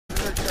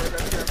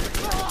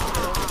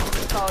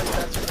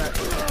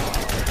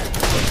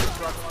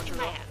rocket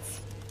launcher.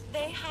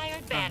 They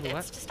hired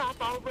bandits to stop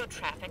all road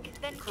traffic,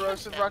 then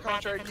corrosive rocket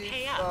launcher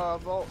ID.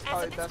 Vault.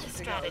 As a That's business the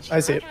thing. strategy, I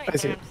see it. I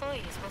see their it.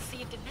 employees will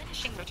see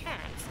diminishing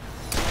returns.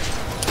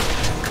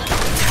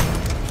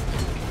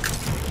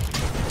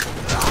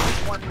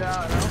 One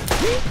down.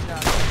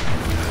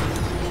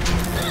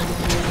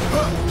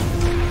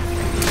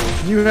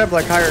 You have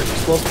like higher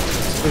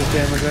explosive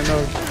damage, I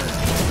know.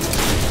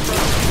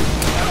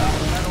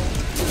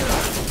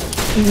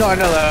 No, I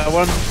know that.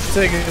 What I'm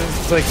saying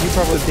is, like, you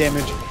probably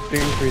damage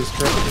increased,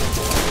 correct?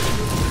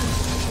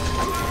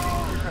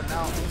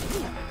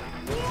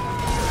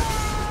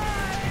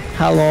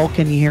 Hello,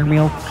 can you hear me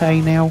okay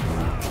now?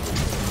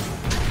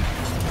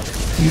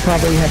 You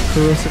probably have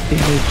corrosive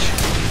damage.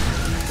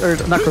 Or,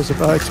 not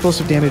corrosive,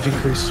 explosive damage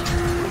increase.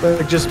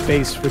 Like, just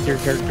base with your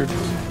character.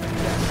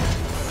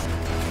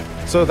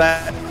 So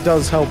that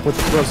does help with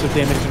the corrosive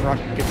damage and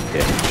rocket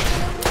damage.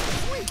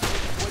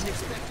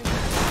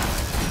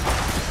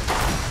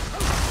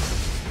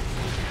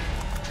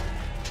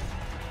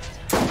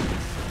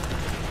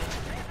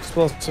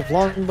 Explosive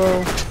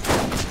longbow.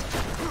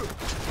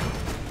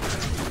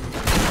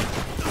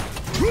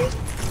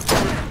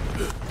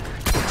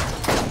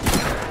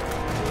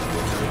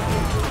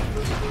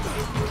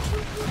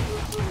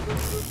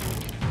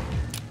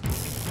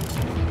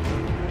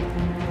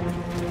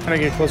 Trying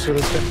to get closer to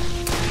this guy.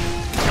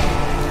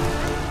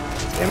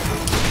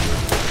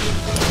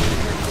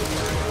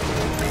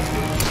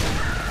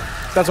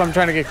 That's why I'm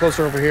trying to get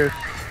closer over here.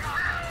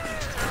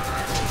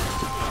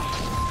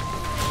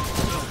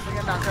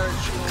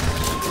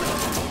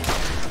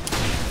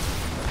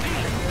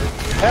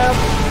 Help!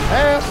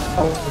 Help!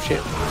 Oh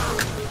shit.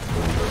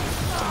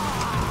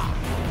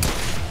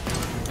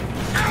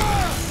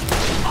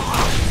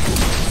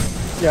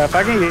 Yeah, if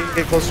I can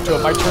get closer to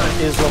it, my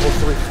turn is level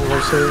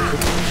 3/4,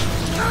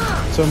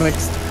 so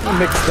mix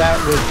that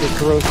with the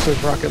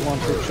corrosive rocket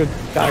launcher. It should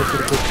die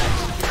pretty quick.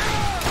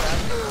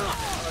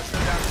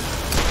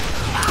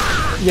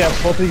 Yeah,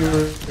 both of you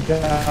are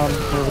down.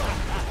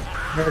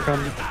 Here it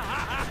comes.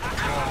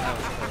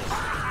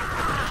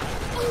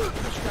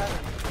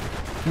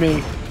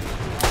 Me.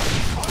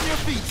 On your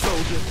feet,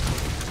 soldier.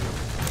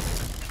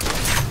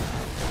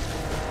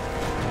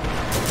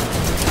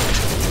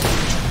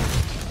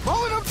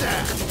 Mowing them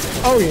down.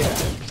 Oh yeah.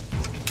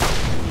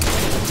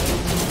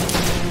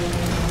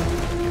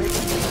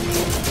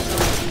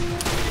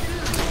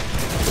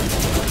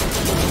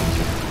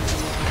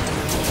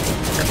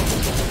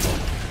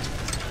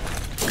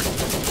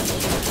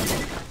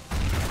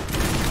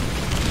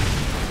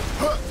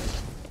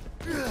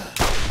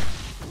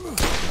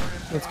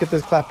 Let's get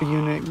this clappy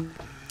unit and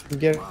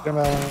get him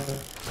out.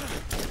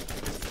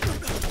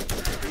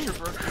 Your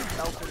burger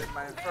melted in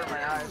front of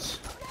my eyes.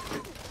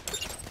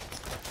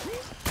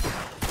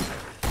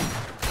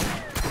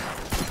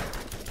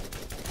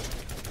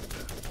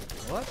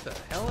 What the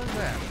hell is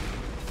that?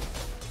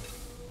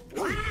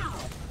 Wow,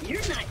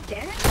 you're not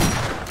dead.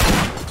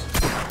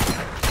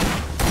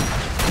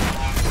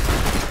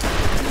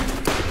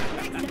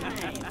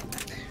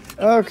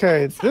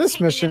 Okay, this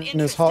mission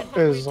is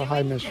a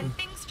high mission.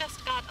 Things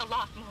just got a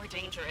lot more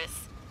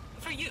dangerous.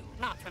 For you,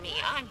 not for me.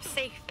 I'm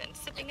safe and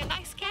sipping a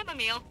nice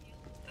chamomile.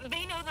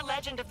 They know the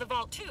legend of the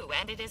vault too,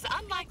 and it is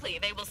unlikely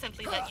they will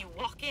simply let you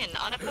walk in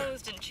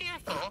unopposed and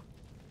cheerful.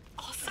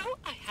 Also,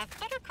 I have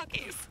butter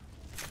cookies.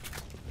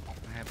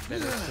 I have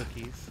better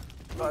cookies.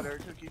 Butter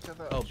cookies. I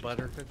thought. Oh,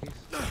 butter cookies?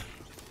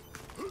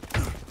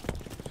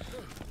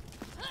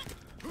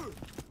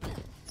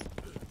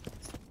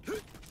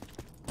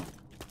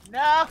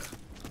 No!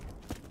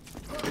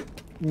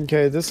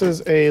 Okay, this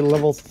is a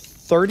level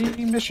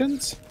 30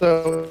 mission,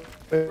 so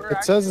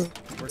it says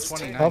it's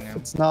 29 tough. now.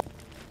 It's not.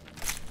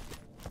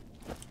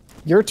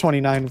 You're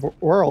 29.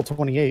 We're all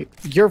 28.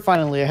 You're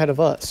finally ahead of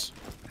us.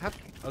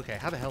 Okay,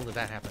 how the hell did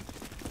that happen?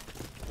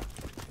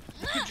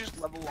 You could just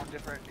level on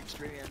different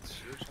experience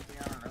or something.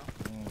 I don't know.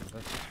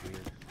 That's just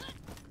weird.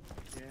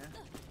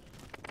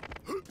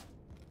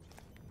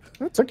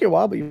 Yeah. It took you a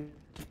while, but you.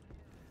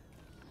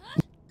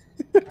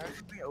 I have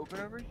something open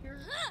over here?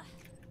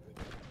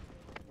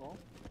 Well,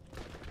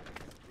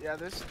 yeah,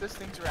 this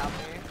thing's around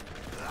me.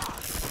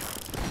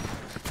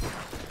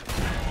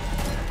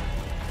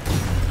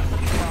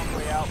 Long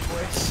way out,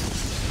 boys.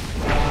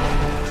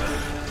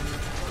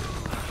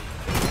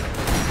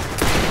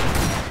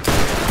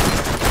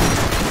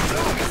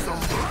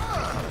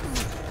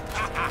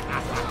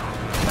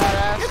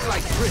 It's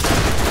like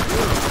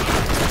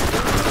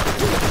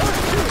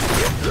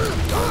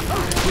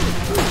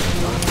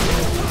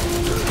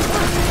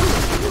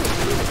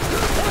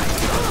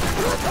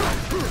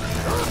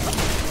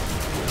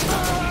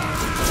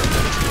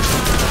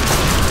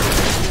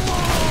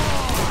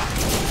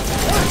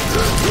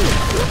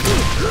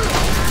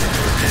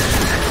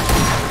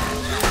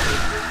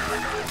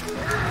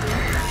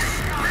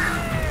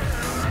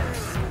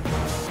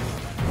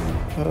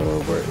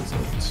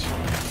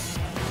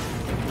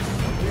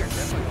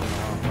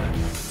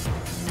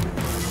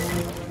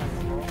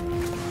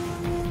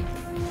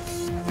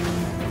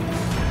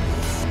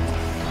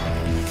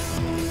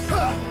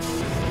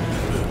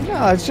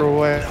No, it's your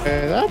way.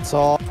 That's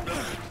all.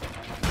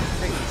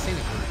 Hey, you seen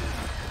it.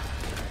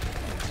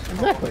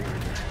 Exactly.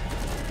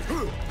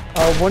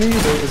 One of you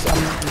days,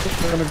 I'm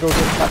just gonna go get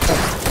that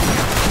test.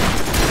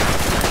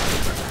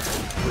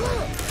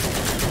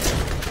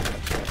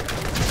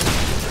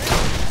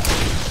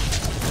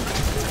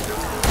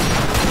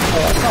 Oh,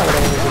 that's not what I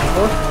was looking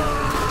for.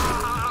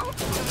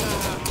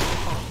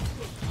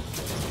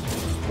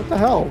 What the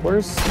hell?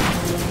 Where's...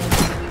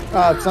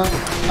 it's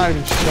not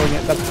even showing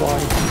it, that's why.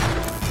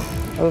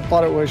 I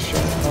thought it was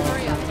showing.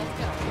 Hurry up,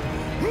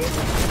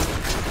 let's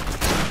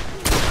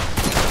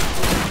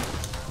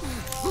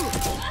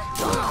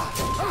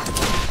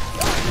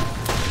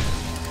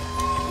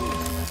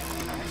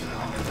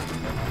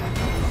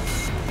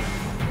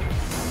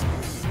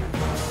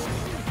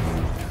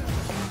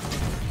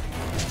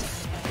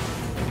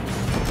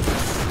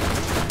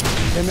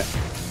Damn it.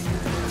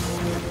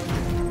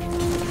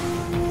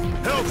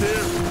 Help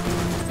here!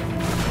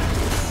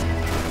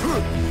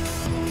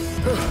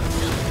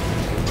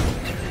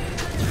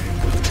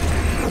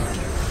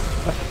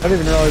 I didn't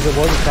even realize there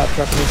was a trap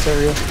truck in this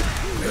area.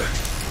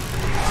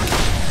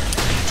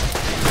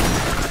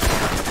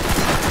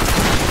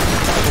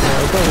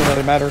 It doesn't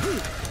really matter.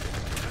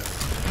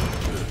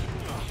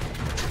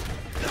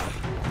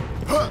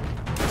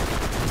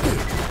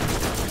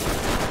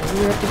 Where do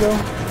we have to go?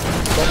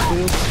 Salt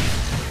fields?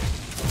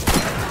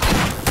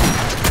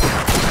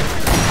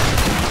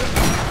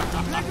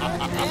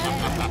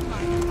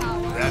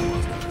 That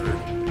must have hurt.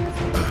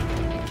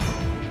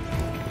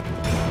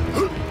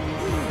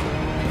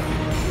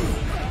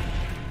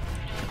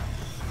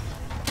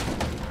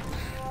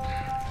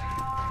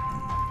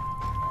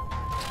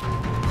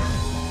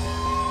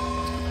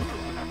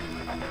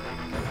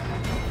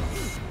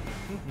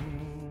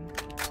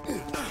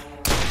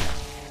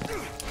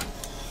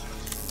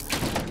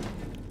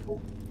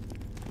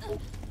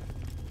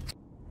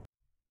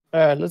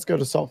 Alright, let's go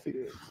to salt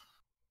fields.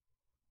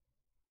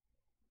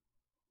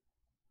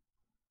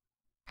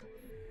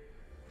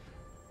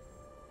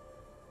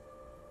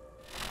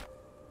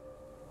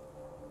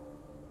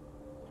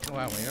 Oh,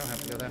 wow, we don't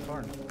have to go that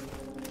far.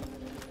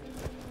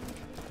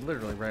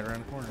 Literally right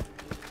around the corner.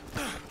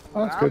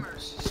 Oh, that's good.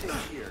 Sit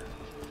here.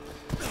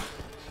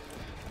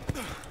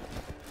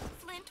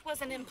 Flint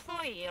was an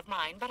employee of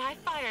mine, but I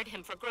fired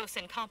him for gross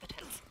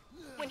incompetence.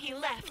 When he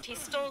left, he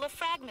stole a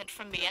fragment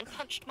from me and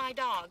punched my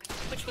dog,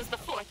 which was the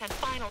fourth and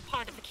final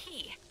part of the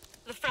key.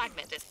 The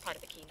fragment is part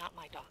of the key, not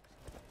my dog.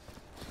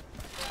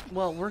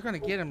 Well, we're gonna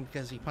get him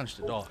because he punched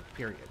a dog,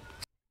 period.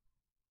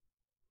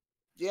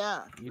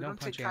 Yeah, You we don't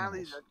don't take punch kindly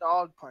animals. to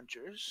dog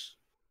punchers.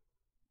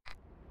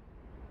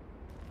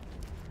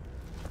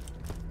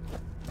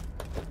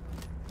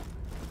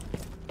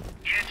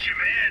 Get your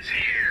mans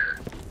here!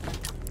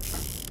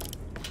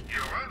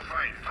 You won't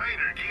find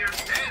finer gear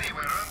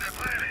anywhere on the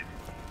planet.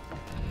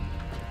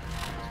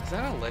 Is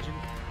that a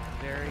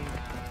legendary?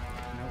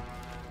 Nope.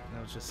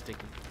 That was just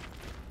sticky.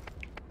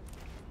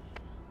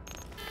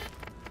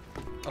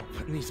 Oh,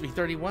 it needs to be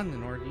 31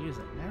 in order to use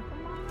it. Never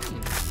mind.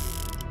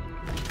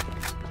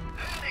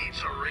 Who needs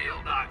a real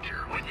doctor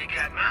when you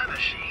got my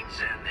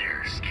machines and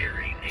they're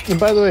scary neat? And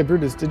by the way,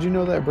 Brutus, did you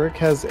know that Brick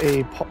has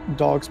a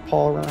dog's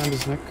paw around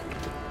his neck?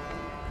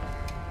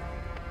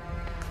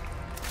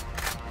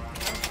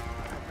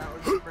 That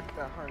was break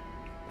that hard.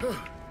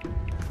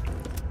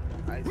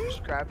 I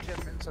just grabbed him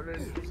and started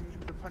using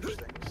him to punch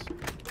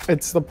things.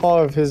 It's the paw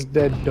of his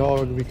dead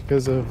dog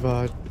because of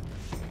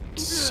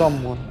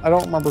someone. I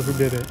don't remember who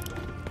did it.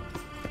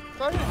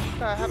 I thought it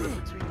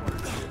happened between one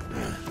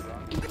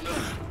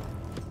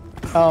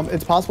and two.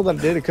 It's possible that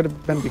it did. It could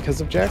have been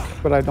because of Jack,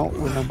 but I don't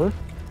remember.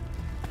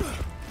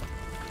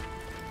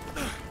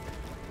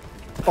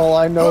 All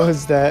I know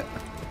is that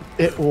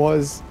it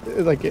was,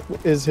 like, it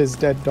is his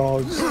dead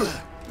dog's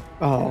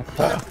paw. One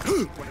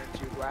and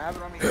two. Do I have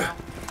it on me now?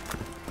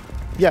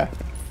 Yeah.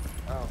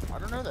 Oh, I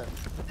don't know that.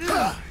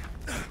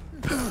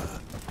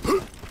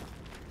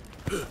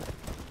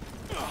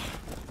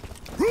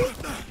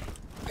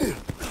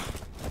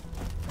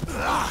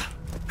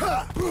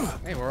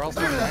 Hey, we're all It's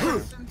sorted out.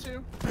 referenced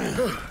into?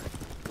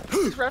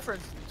 It's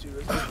referenced into,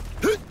 isn't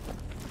it?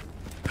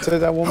 Say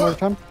that one more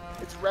time.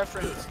 It's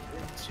referenced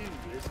into,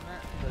 isn't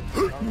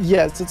it?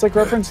 Yes, it's like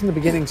reference in the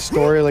beginning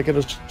story. Like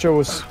it'll show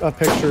us a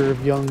picture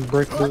of young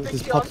Brick I with think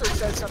his he pup. also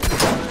said something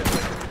about it,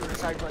 like, in the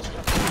side quest.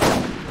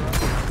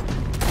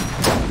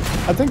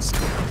 I think so.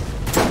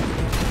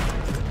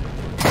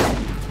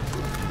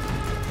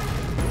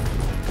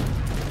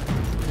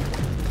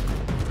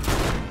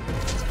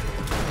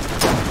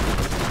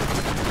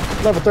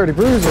 Level 30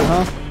 bruiser,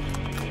 huh?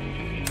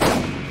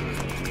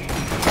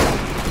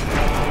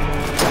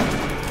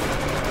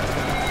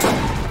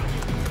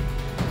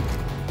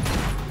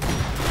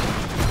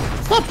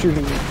 Stop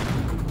shooting me.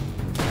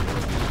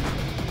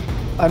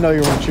 I know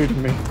you weren't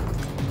shooting me.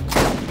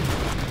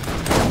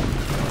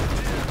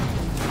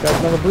 Got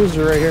another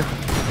bruiser right here.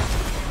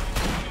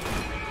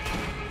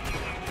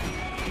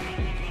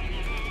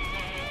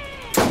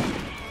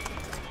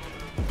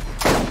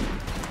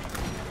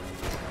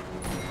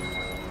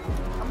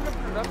 I'm gonna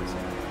put it up as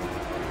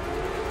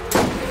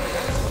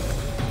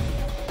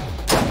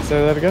Say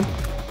that again?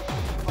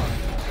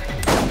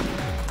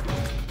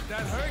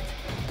 That hurt?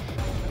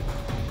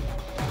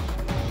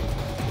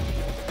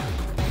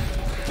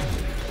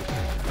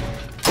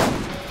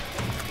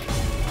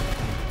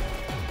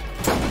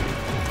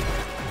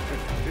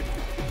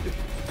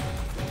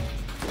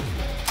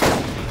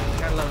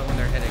 Gotta love it when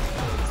their head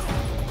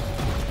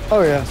explodes.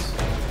 Oh, yes.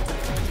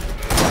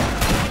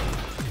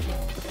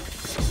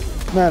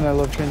 Man, I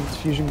love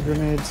transfusion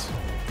grenades.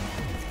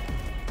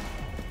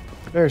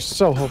 They're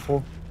so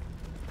helpful.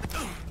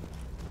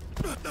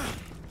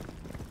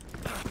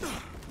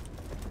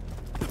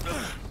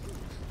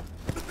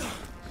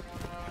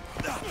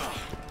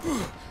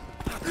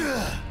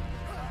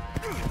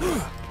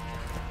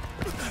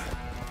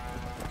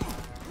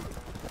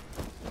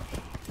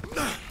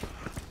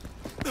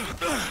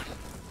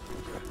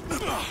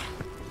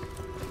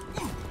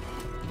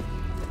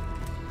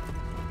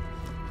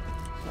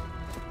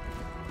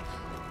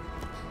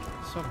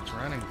 So much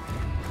running.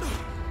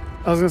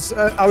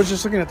 I was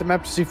just looking at the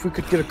map to see if we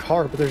could get a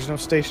car, but there's no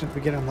station at the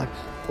beginning. I'm like,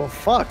 well,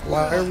 fuck.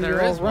 Why are we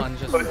There all is one running?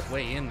 just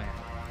way in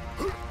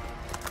there.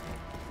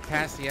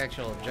 Past the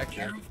actual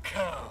objective. You've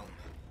come.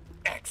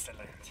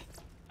 Excellent.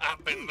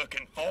 I've been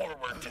looking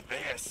forward to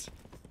this.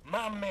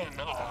 My men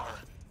are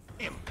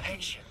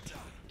impatient.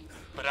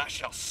 But I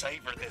shall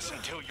savor this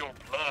until your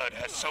blood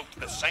has soaked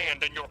the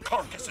sand and your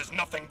carcass is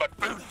nothing but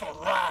food for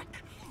Rack.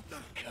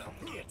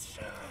 Come get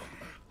some.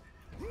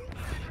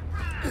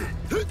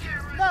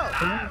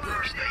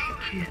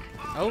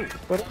 Oh,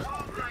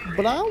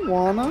 But I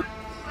wanna.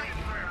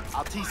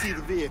 I'll TC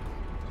the vehicle.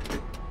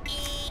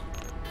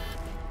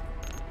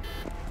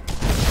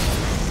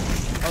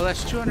 oh,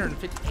 that's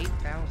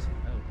 258,000.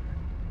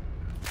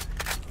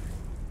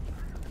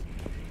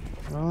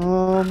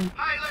 Oh.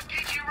 Hey, let's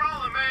get you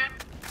rolling, man.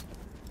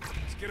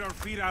 Let's get our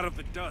feet out of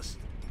the dust.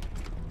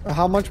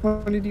 How much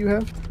money do you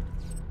have?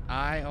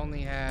 I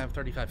only have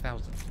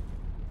 35,000.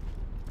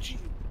 Gee,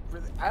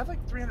 really? I have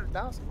like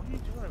 300,000. What are you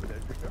doing over there,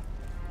 Draco?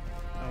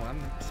 Oh, I'm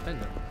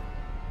spending.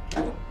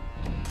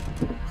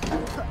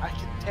 I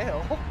can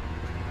tell.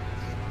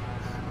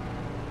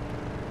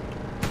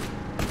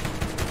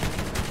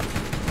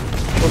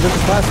 Well, there's a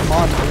class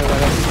mod in there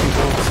that has 2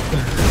 volts.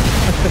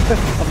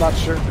 I'm not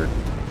sure.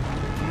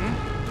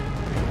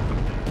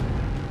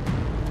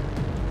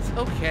 It's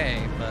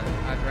okay, but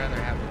I'd rather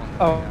have the one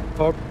that Oh, I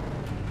have.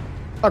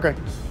 oh. Okay.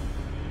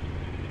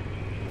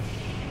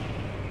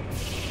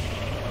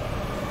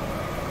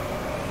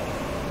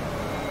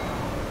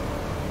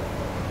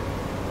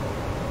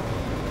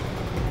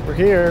 We're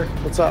here.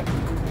 What's up? You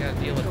gotta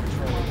deal with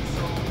controls.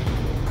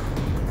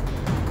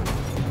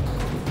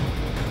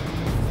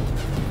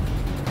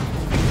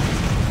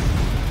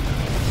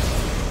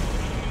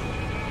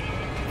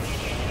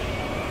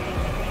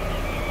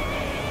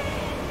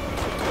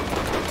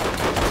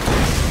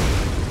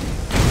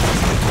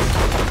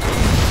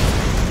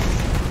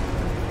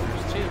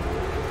 There's 2.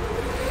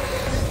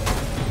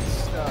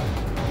 Stuff.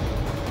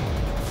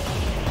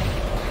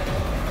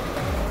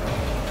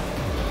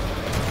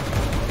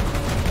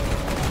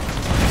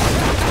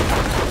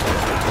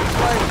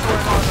 What is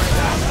going on right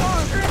now?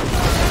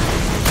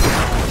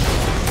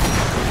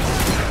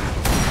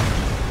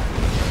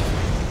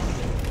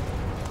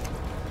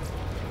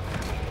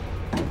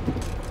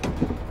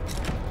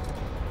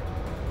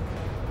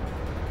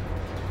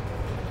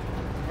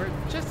 We're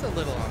just a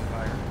little on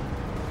fire.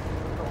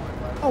 Don't worry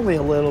about it. Only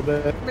a little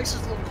bit. It makes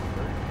us a little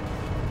cooler.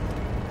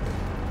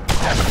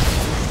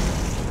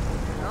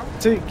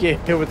 To get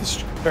hit with the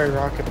strawberry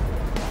rocket.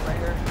 Right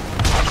here.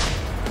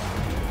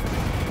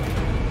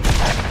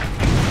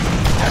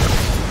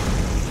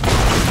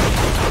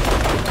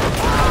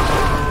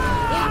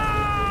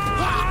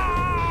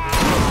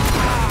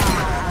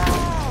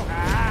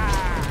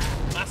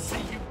 I see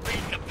you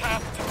beating a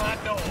path to my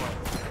door.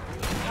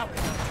 How can I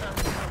turn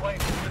you away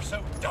when you're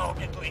so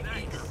doggedly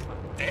eager for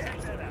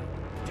death?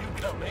 Do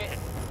come in.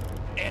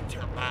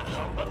 Enter my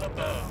humble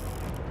abode.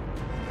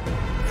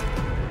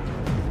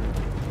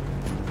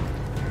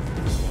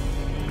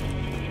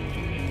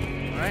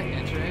 Alright,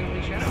 enter in,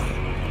 we shall.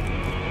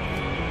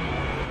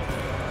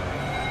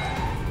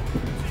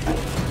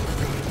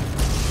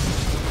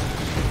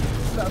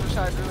 The other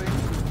side, really.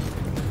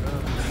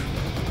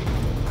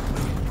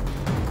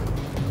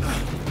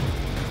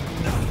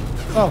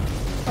 Oh,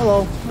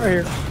 hello. Right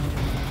here.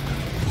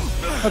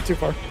 Not too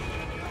far.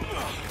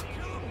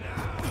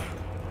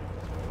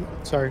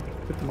 Sorry,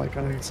 put the mic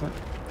on accident.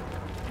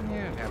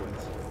 Yeah, it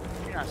happens.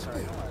 You're not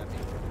sorry. Don't lie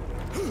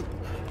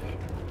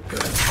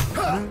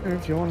to me.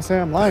 If you want to say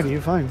I'm lying to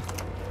you, fine.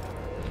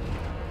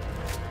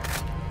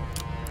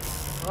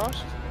 Oh,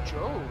 she's a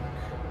joke.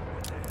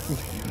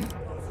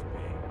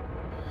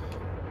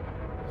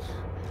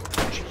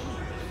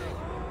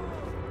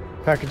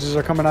 Packages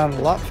are coming out a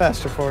lot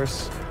faster for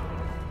us.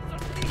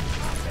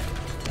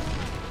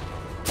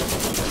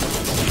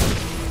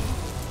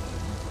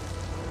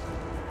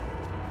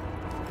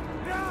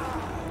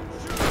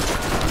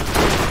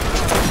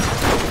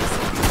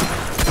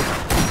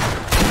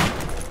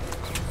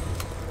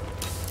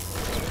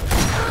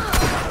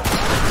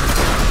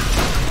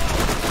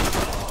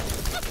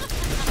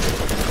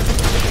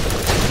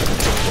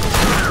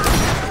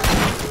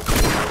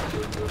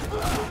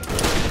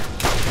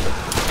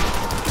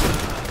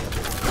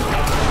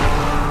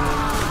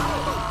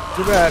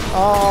 Too bad.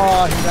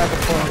 Oh, he's out of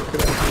point.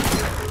 Good idea.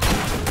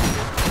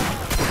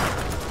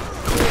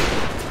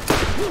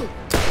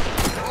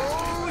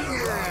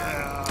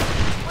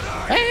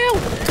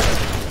 Help!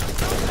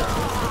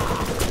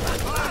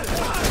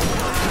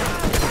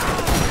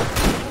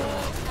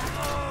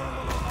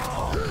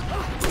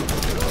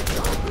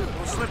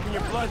 Don't slip in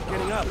your blood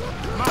getting up.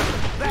 Come on.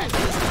 That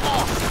is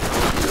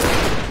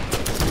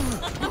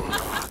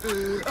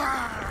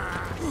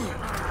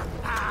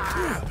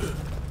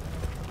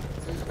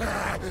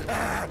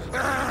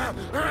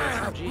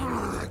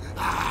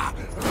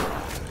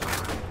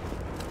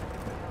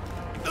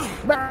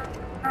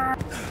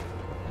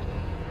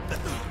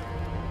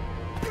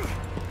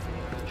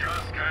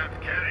Just can't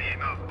carry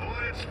enough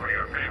bullets for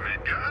your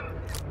favorite gun?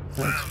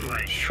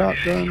 That's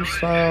shotgun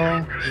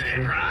style. Oh,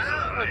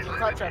 there's a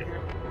claptrap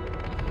here.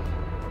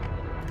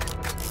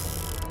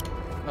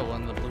 Oh,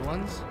 one of the blue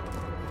ones?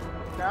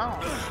 No.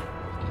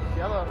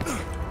 Yellow.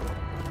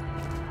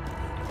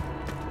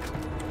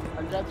 I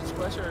got this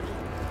quest already.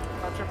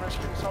 Claptrap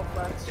rescue assault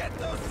flats. Get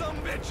those some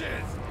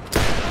bitches!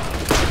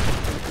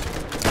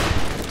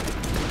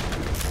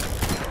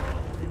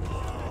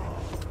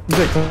 Is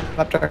it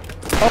claptrap?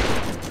 Oh,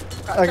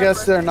 I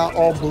guess they're not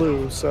all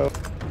blue, so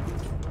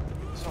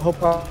he'll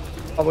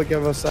probably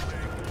give us that.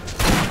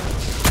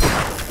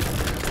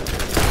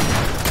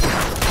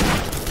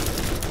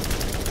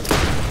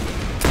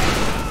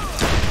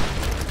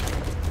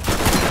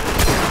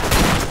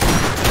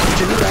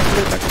 Can you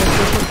activate that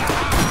conversation?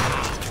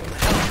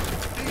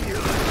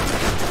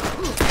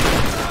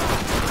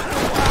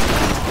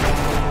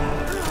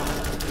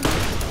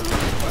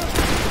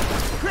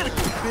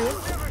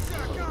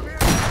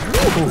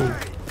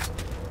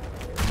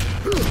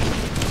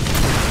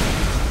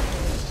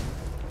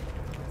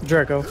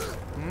 Draco.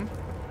 Hmm?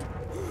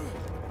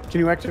 Can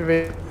you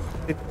activate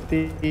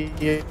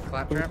the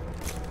Claptrap?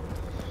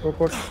 real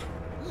quick?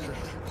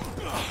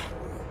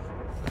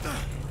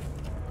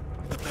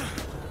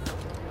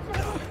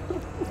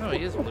 Oh,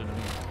 he is blue to me.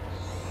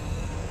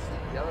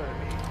 Yellow to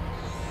me.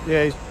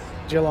 Yeah, he's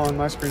yellow on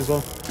my screen as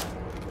well.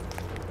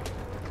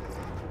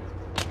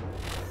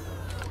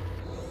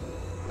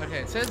 Okay,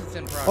 it says it's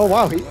in progress. Oh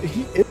wow, he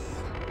is.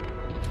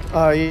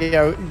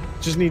 Yeah,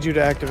 just need you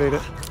to activate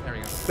it. There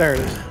we go. There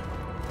it is.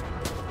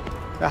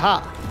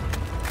 Aha!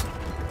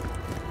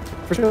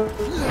 For sure,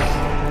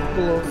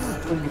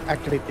 when you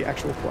activate the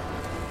actual clock.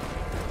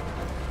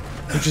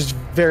 Which is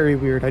very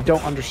weird. I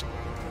don't understand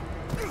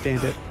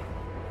it.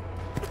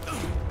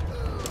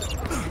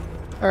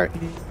 Alright,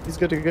 he's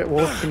good to get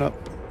woken up.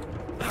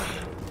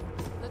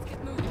 Let's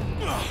get moving.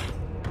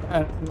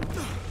 And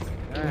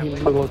he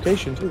knows the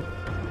location too.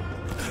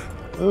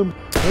 I'm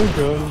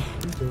good.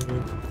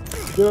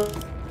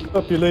 Get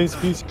up, you lazy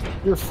piece.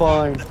 You're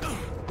fine.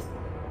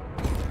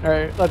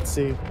 Alright, let's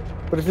see.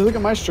 But if you look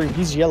at my string,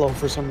 he's yellow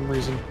for some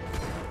reason.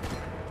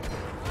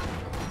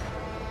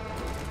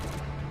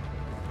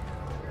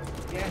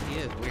 Yeah, he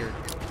is weird.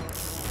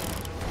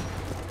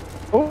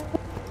 Oh,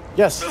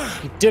 yes,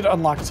 he did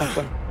unlock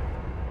something.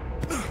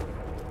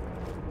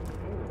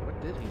 What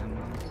did he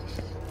unlock?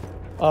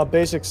 A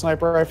basic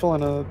sniper rifle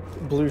and a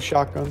blue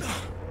shotgun.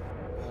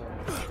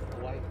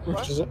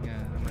 Which is Yeah,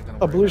 I'm not gonna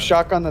a worry blue about it.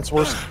 shotgun that's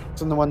worse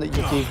than the one that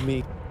you gave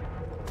me.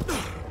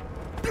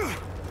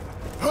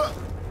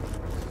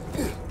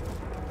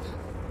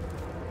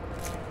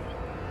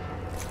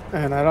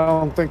 And I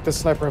don't think the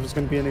sniper rifle is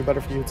going to be any better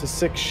for you. It's a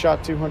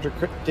 6-shot, 200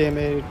 crit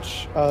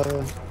damage,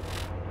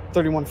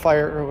 31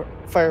 fire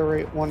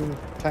rate, 1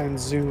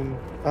 times zoom,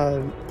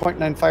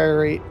 0.9 fire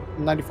rate,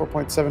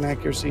 94.7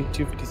 accuracy,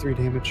 253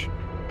 damage.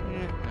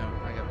 No,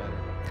 I got better.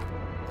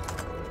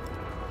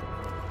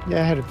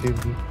 Yeah, I had a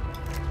feeling.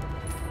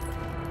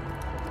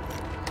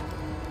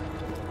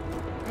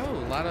 Oh,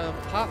 a lot of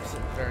pops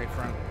at the very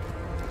front.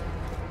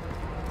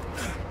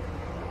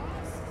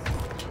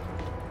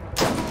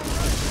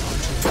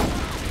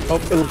 Oh,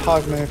 it'll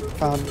pog me.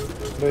 Found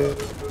it.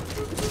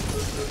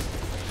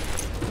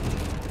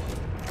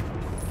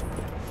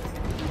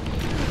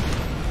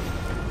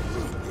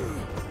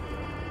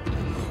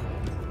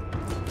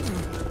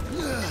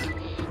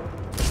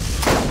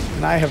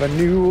 And I have a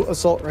new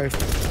assault rifle.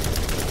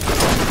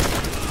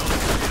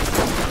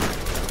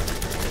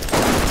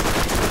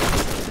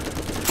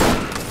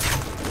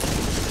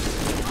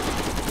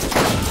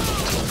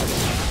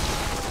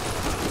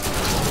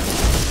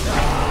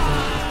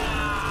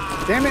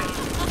 Damn it!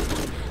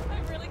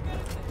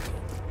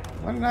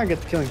 Why didn't I get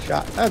the killing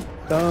shot? That's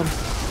dumb.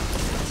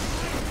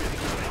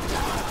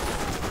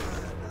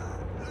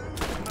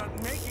 I'm not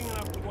making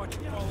enough to watch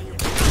you fall in your...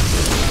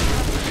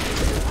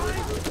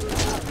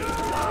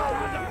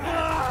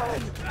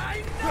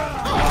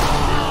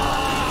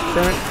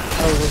 Damn it.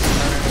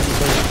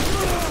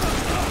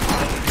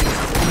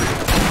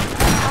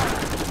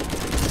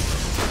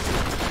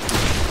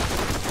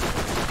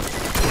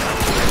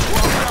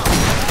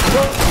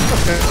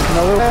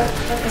 Another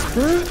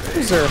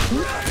bruiser.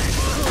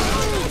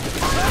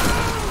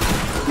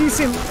 He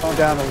seemed to go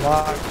down a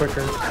lot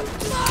quicker.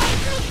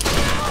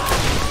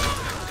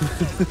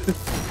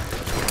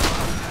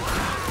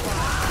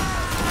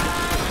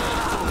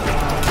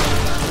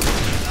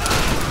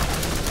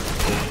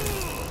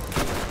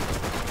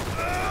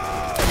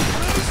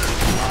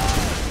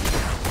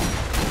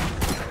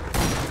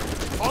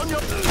 On your...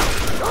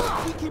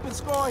 Keep keeping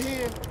score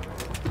here.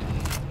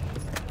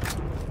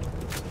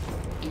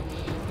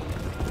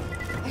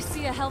 I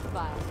see a health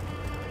vial.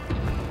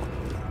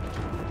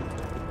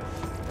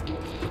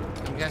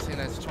 I'm guessing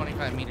that's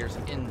 25 meters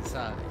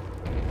inside.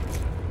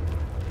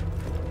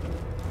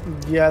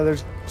 Yeah,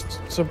 there's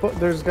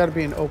got to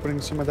be an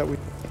opening somewhere that we've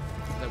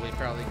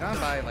probably gone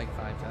by like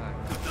 5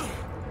 times.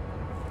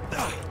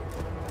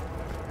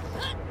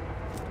 Oh,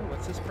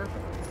 what's this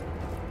purple?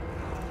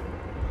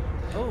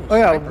 Oh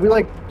yeah, sniper.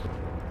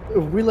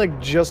 we like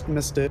just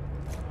missed it.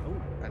 Oh,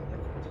 I like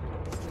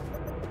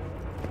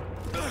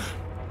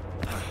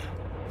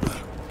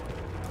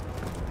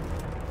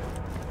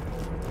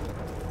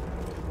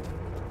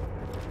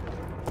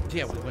it.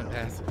 Yeah, we went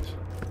past it.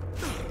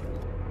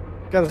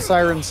 Got a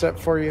siren set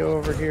for you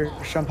over here,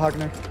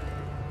 Schampagner.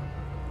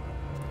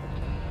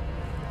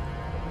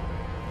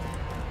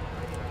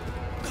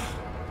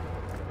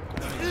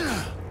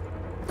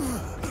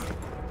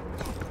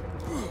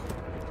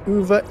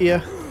 Over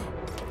here.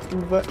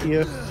 Over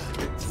here.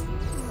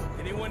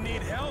 Anyone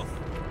need help?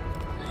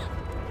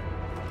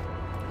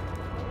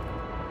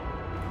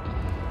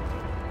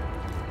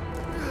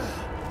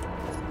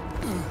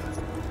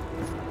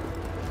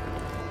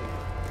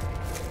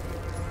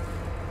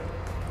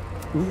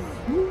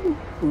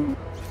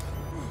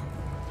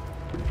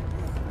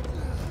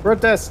 We're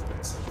this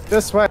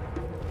way.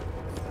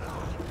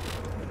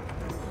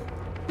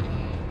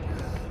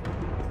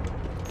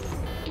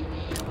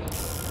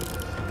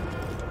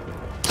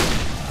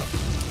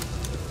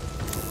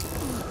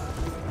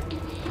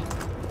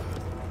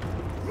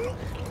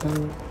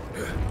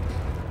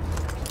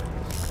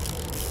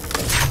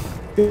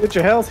 Get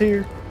your health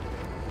here.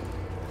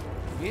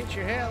 Get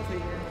your health here.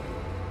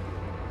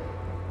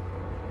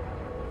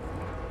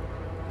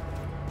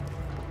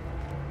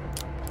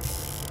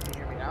 Can you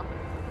hear me now?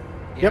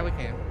 Yeah, Yep. we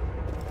can.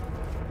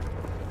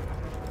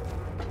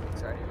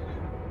 Sorry.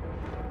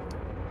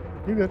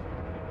 You good?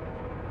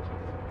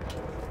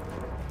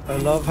 I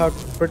love how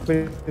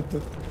quickly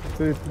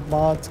the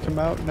mods come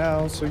out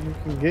now, so you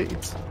can get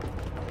it.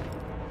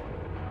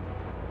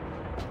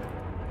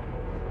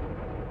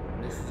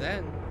 This is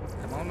it.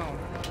 Come on on.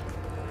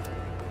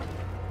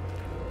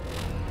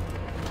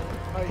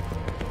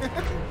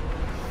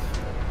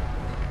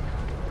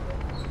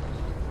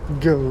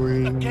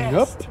 Going A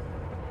up. guest.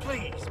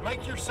 Please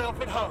make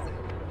yourself at home.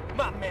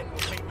 My men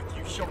will meet with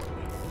you shortly.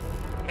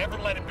 Never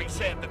let it be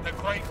said that the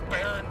great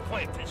Baron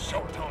Flint is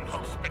short on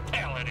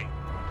hospitality.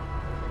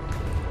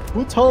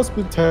 What's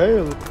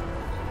hospitality?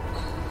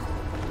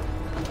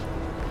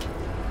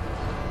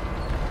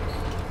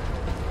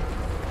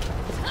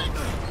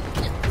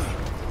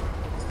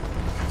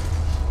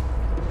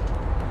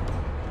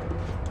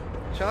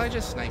 Shall I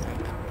just snipe him?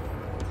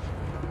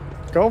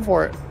 Go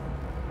for it.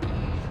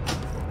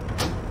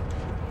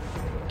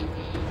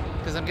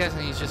 Because I'm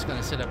guessing he's just going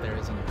to sit up there,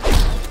 isn't he?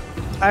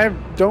 I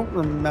don't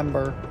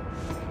remember.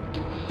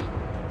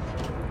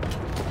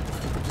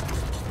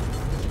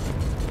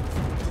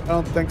 I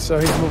don't think so.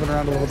 He's moving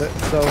around a little bit,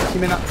 so he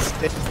may not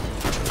stay.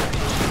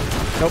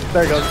 Nope,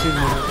 there he goes. He's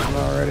moving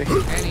already.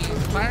 And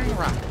he's firing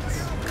rockets.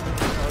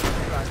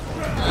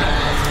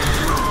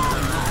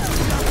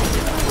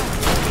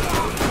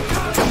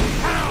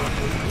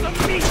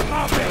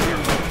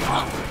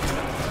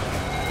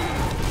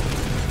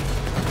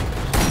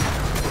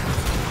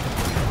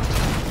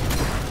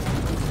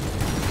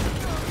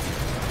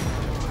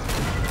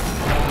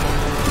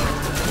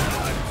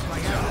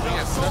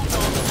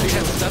 We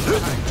have stuff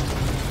behind.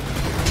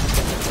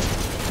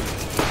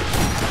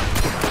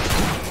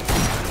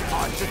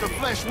 Oh, it's just a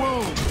flesh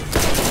wound.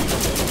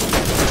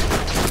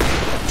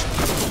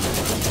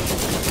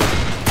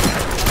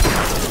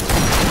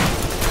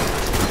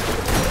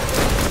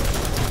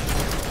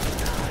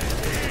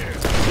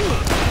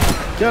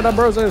 Get up,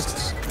 brothers.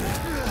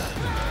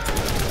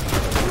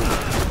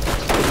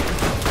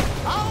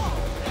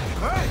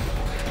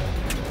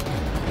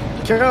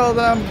 Kill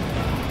them.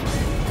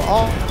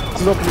 All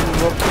is opening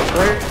up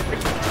right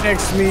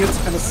next to me. It's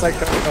kind of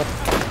psycho.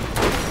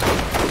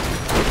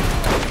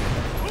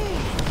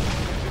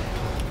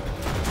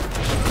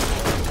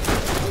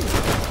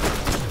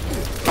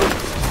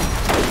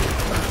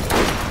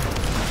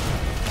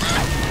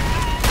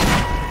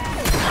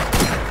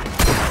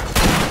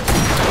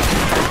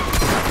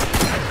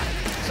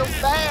 So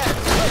bad.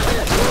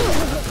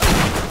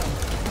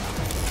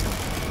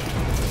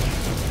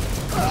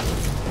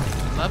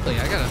 Lovely,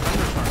 I got a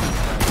thunderstorm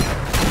outside.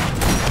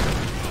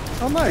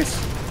 Oh, nice.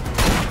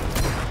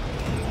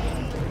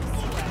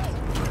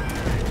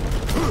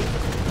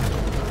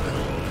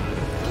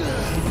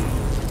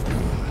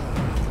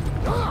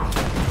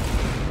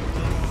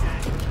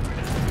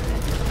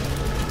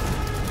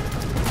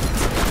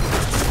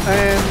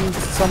 And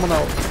someone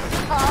else.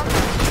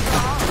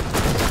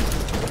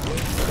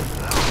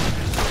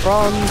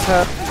 Franz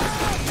has...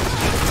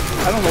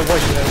 I don't know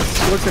what he has.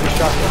 He looks like a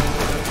shotgun.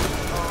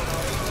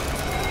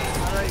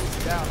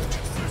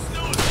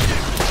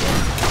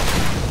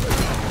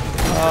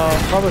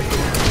 Probably.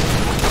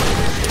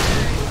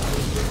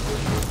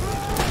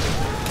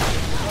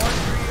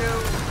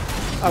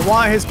 I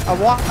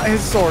want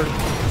his sword.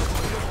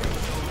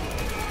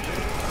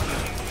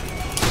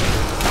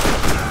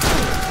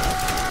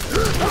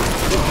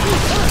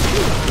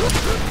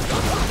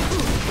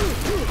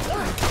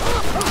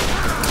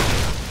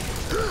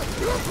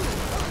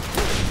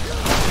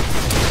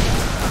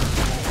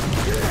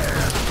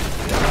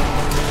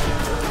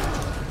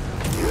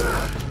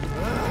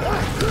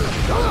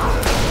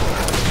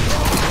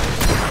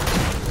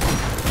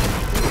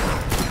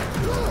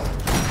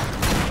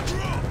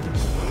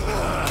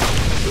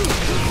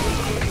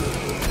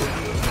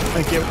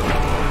 Thank you.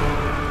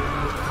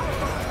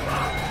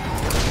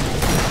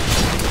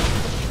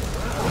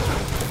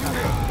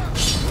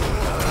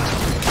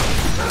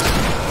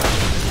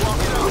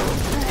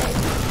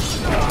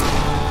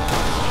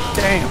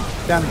 Damn,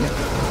 down again.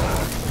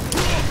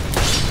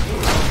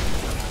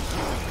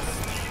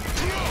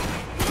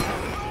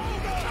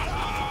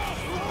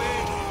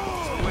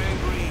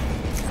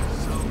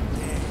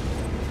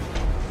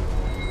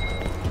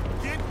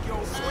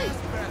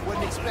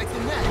 Wasn't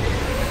expecting that.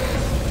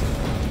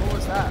 What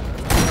was that?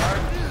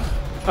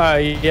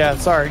 Yeah,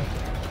 sorry.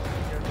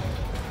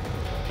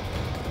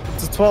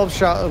 It's a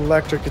 12-shot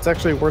electric. It's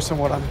actually worse than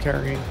what I'm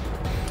carrying.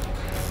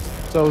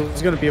 So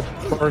it's going to be a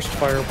burst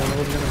fire one. It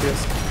wasn't going to be a...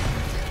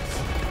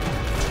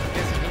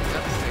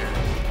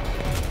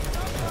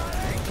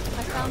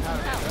 I found some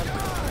help.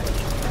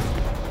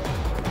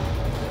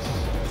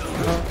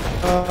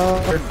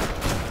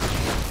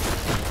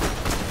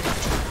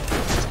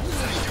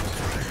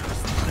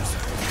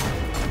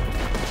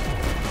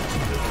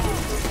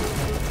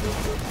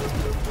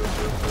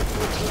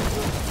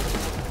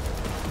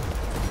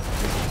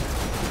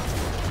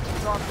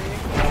 It's on me.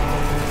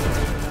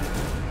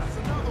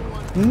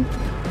 Hmm?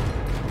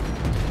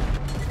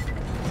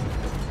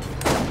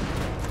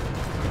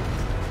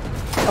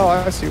 Oh,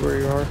 I see where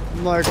you are.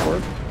 I'm like,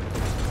 where?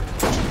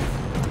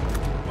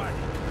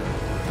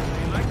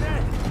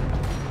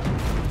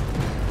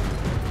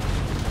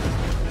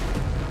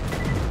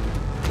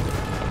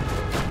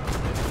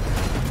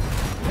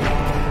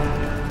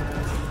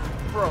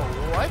 Bro,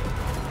 what?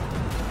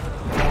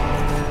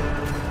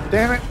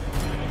 Damn it.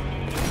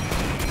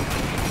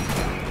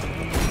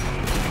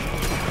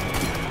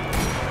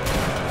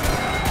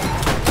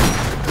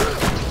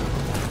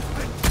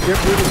 Get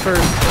Rudy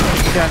first.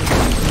 Again.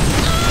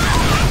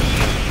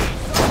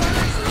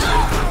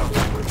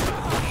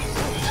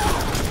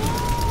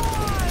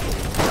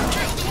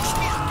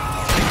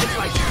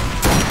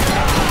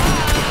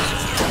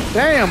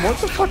 Damn, what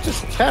the fuck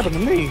just happened to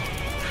me?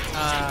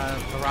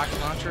 The rocket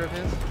launcher of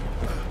his?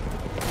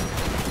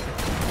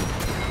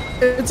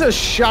 It's a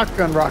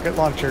shotgun rocket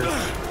launcher.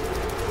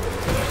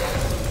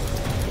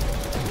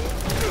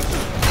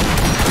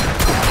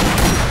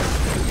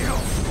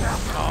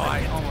 Oh,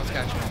 I almost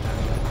got you.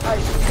 I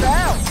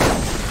fell.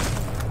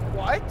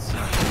 What?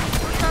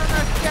 What kind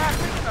of cat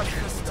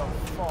just don't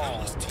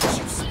fall?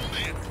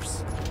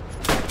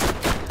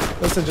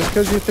 Listen, just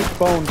because you think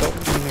bone don't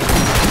mean anything.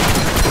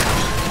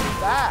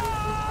 That.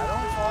 I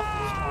don't fall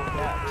for small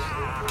cats.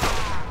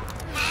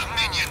 My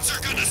minions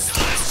are gonna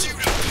slice you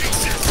to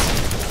pieces.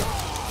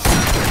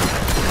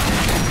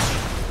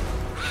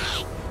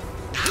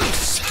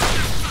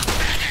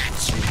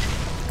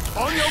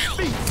 On your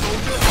feet,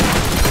 soldier.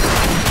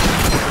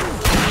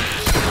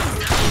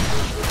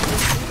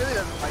 He really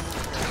doesn't like me.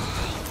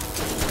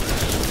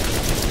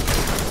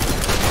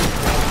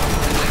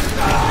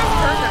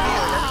 Turn to me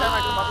like every time I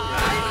come up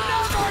here.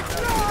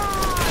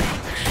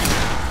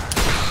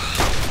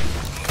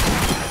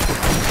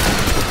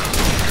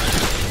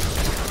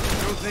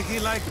 Don't think he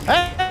liked me.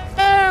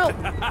 Help!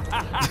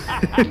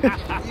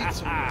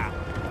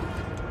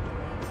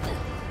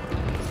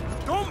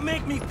 Don't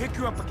make me pick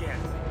you up again.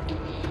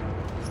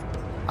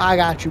 I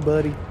got you,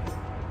 buddy.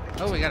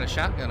 Oh, we got a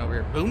shotgun over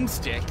here.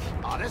 Boomstick.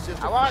 Oh, that's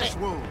just I a want flesh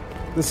it. wound.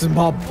 This is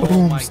my Oh my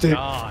boomstick.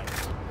 god.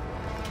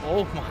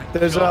 Oh my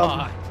There's,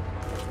 god.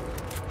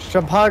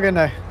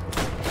 Champagane.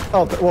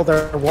 Oh, well,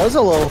 there was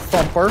a little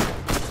thumper.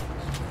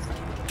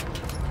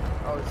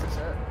 Oh, is this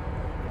it?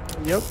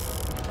 Yep.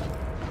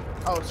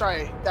 Oh,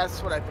 sorry.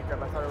 That's what I picked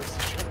up. I thought it was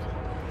the chicken.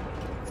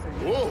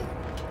 Whoa.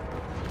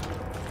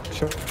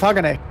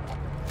 Champagane.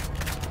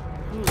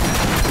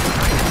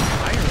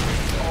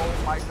 Oh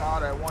my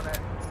god, I want it.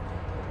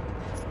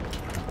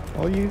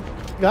 Well, you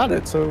got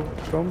it, so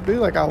don't be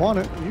like I want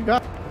it. You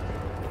got it.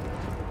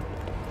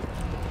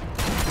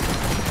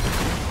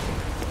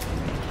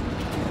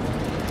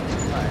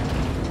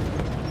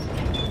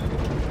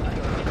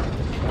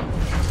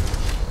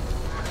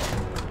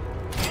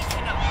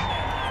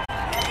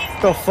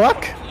 The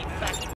fuck?